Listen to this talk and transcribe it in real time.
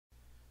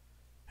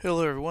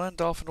Hello everyone,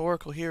 Dolphin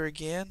Oracle here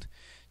again.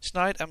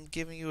 Tonight I'm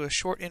giving you a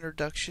short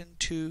introduction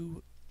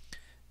to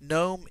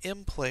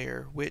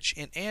Gnome-MPlayer, which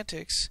in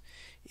AntiX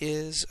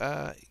is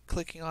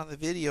clicking on the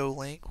video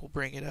link will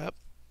bring it up.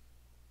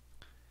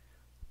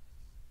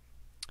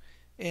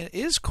 And it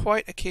is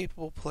quite a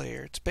capable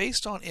player. It's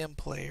based on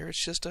MPlayer.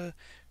 It's just a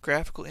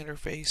graphical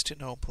interface to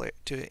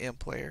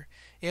MPlayer.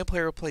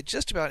 MPlayer will play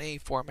just about any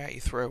format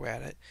you throw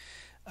at it.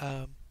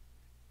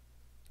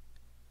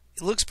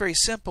 It looks very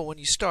simple when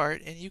you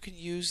start, and you can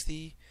use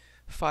the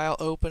file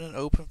open and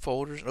open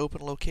folders and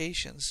open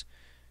locations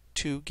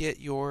to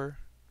get your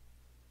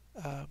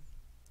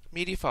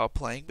media file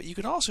playing, but you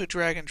can also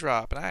drag and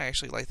drop, and I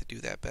actually like to do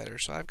that better.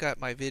 So I've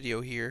got my video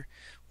here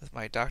with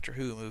my Doctor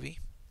Who movie,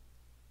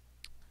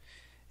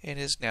 and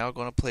is now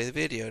going to play the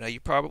video. Now you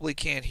probably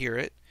can't hear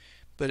it,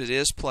 but it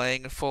is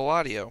playing in full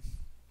audio.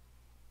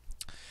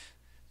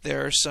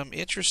 There are some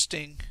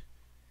interesting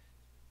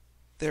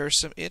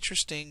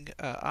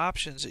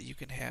options that you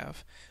can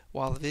have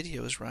while the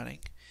video is running.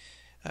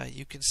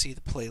 You can see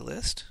the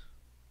playlist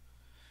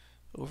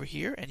over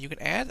here, and you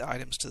can add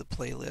items to the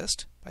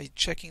playlist by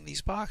checking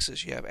these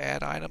boxes. You have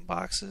add item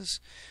boxes,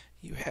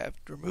 you have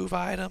remove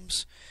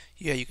items,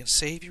 you can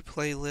save your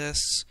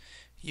playlists,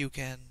 you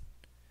can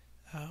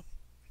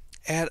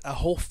add a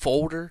whole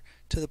folder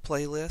to the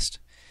playlist.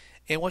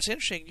 And what's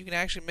interesting, you can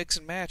actually mix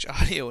and match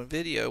audio and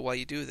video while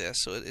you do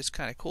this, so it's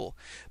kind of cool.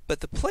 But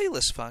the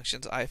playlist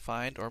functions, I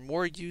find, are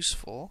more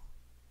useful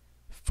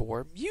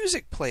for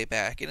music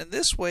playback. And in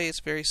this way, it's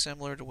very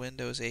similar to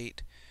Windows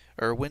 8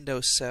 or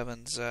Windows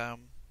 7's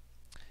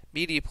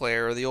media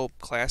player, or the old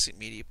classic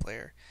media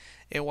player.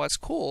 And what's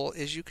cool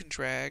is you can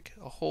drag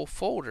a whole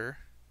folder .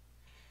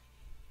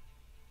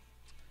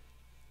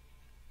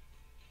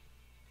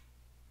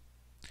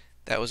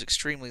 That was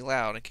extremely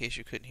loud in case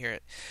you couldn't hear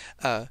it.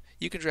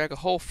 You can drag a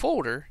whole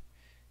folder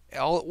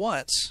all at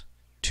once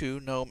to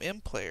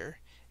Gnome-MPlayer,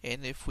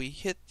 and if we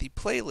hit the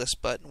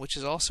playlist button, which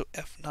is also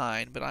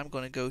F9, but I'm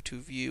going to go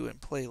to View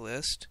and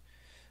Playlist,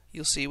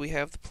 you'll see we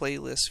have the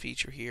playlist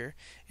feature here.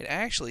 And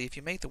actually, if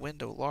you make the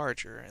window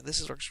larger, and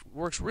this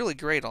works really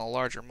great on a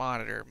larger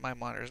monitor, my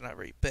monitor is not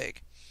very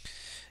big,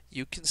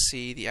 you can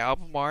see the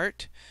album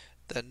art,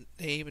 the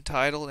name and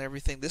title and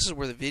everything. This is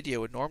where the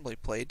video would normally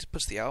play. It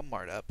puts the album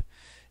art up.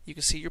 You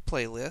can see your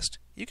playlist.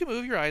 You can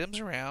move your items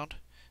around.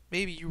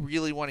 Maybe you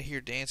really want to hear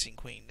Dancing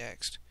Queen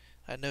next.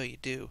 I know you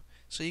do.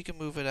 So you can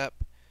move it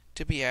up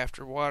to be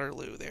after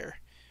Waterloo there.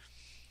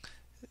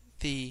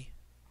 You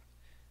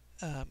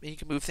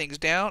can move things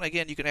down.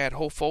 Again, you can add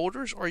whole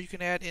folders, or you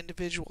can add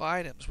individual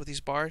items. With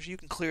these bars, you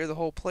can clear the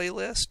whole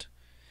playlist.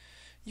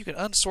 You can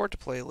unsort the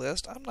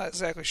playlist. I'm not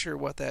exactly sure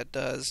what that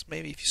does.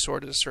 Maybe if you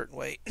sort it a certain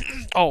way.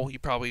 Oh, you're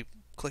probably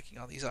clicking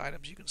on these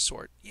items. You can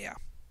sort. Yeah.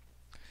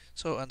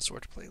 So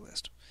unsort the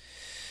playlist.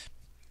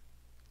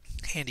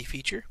 Handy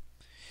feature.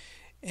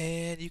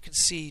 And you can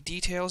see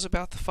details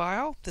about the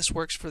file. This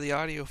works for the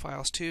audio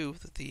files too,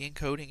 the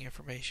encoding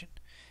information.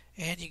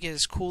 And you get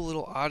this cool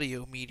little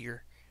audio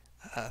meter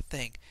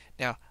thing.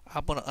 Now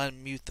I'm going to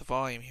unmute the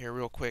volume here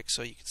real quick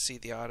so you can see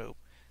the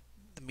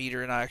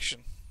meter in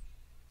action.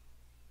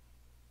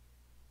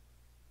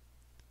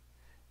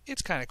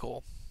 It's kind of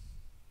cool.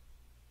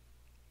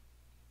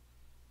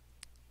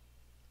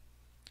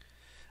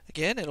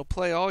 Again, it'll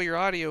play all your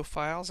audio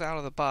files out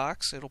of the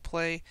box. It'll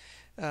play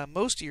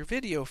most of your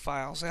video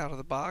files out of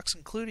the box,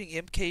 including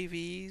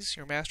MKVs,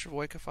 your Master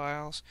Voica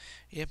files,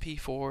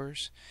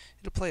 MP4s.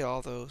 It'll play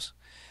all those.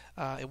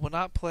 It will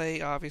not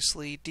play,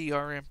 obviously,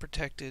 DRM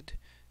protected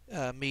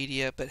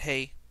media, but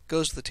hey,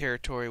 goes to the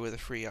territory with a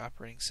free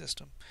operating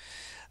system.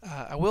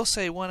 I will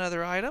say one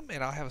other item,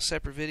 and I'll have a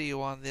separate video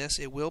on this.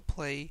 It will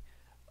play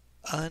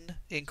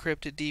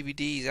unencrypted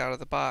DVDs out of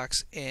the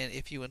box, and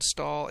if you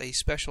install a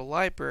special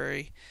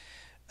library,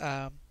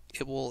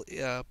 it will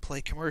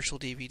play commercial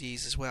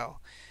DVDs as well.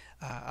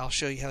 I'll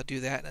show you how to do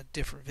that in a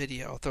different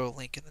video. I'll throw a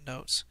link in the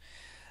notes.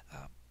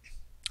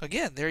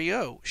 Again, there you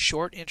go.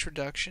 Short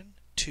introduction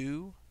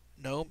to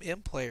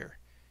Gnome-MPlayer.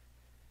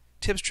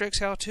 Tips, tricks,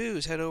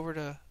 how-tos. Head over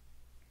to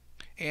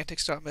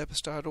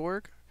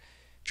antix.mepis.org.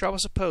 Drop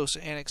us a post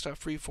at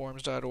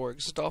antix.freeforums.org.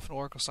 This is Dolphin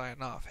Oracle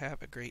signing off.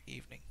 Have a great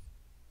evening.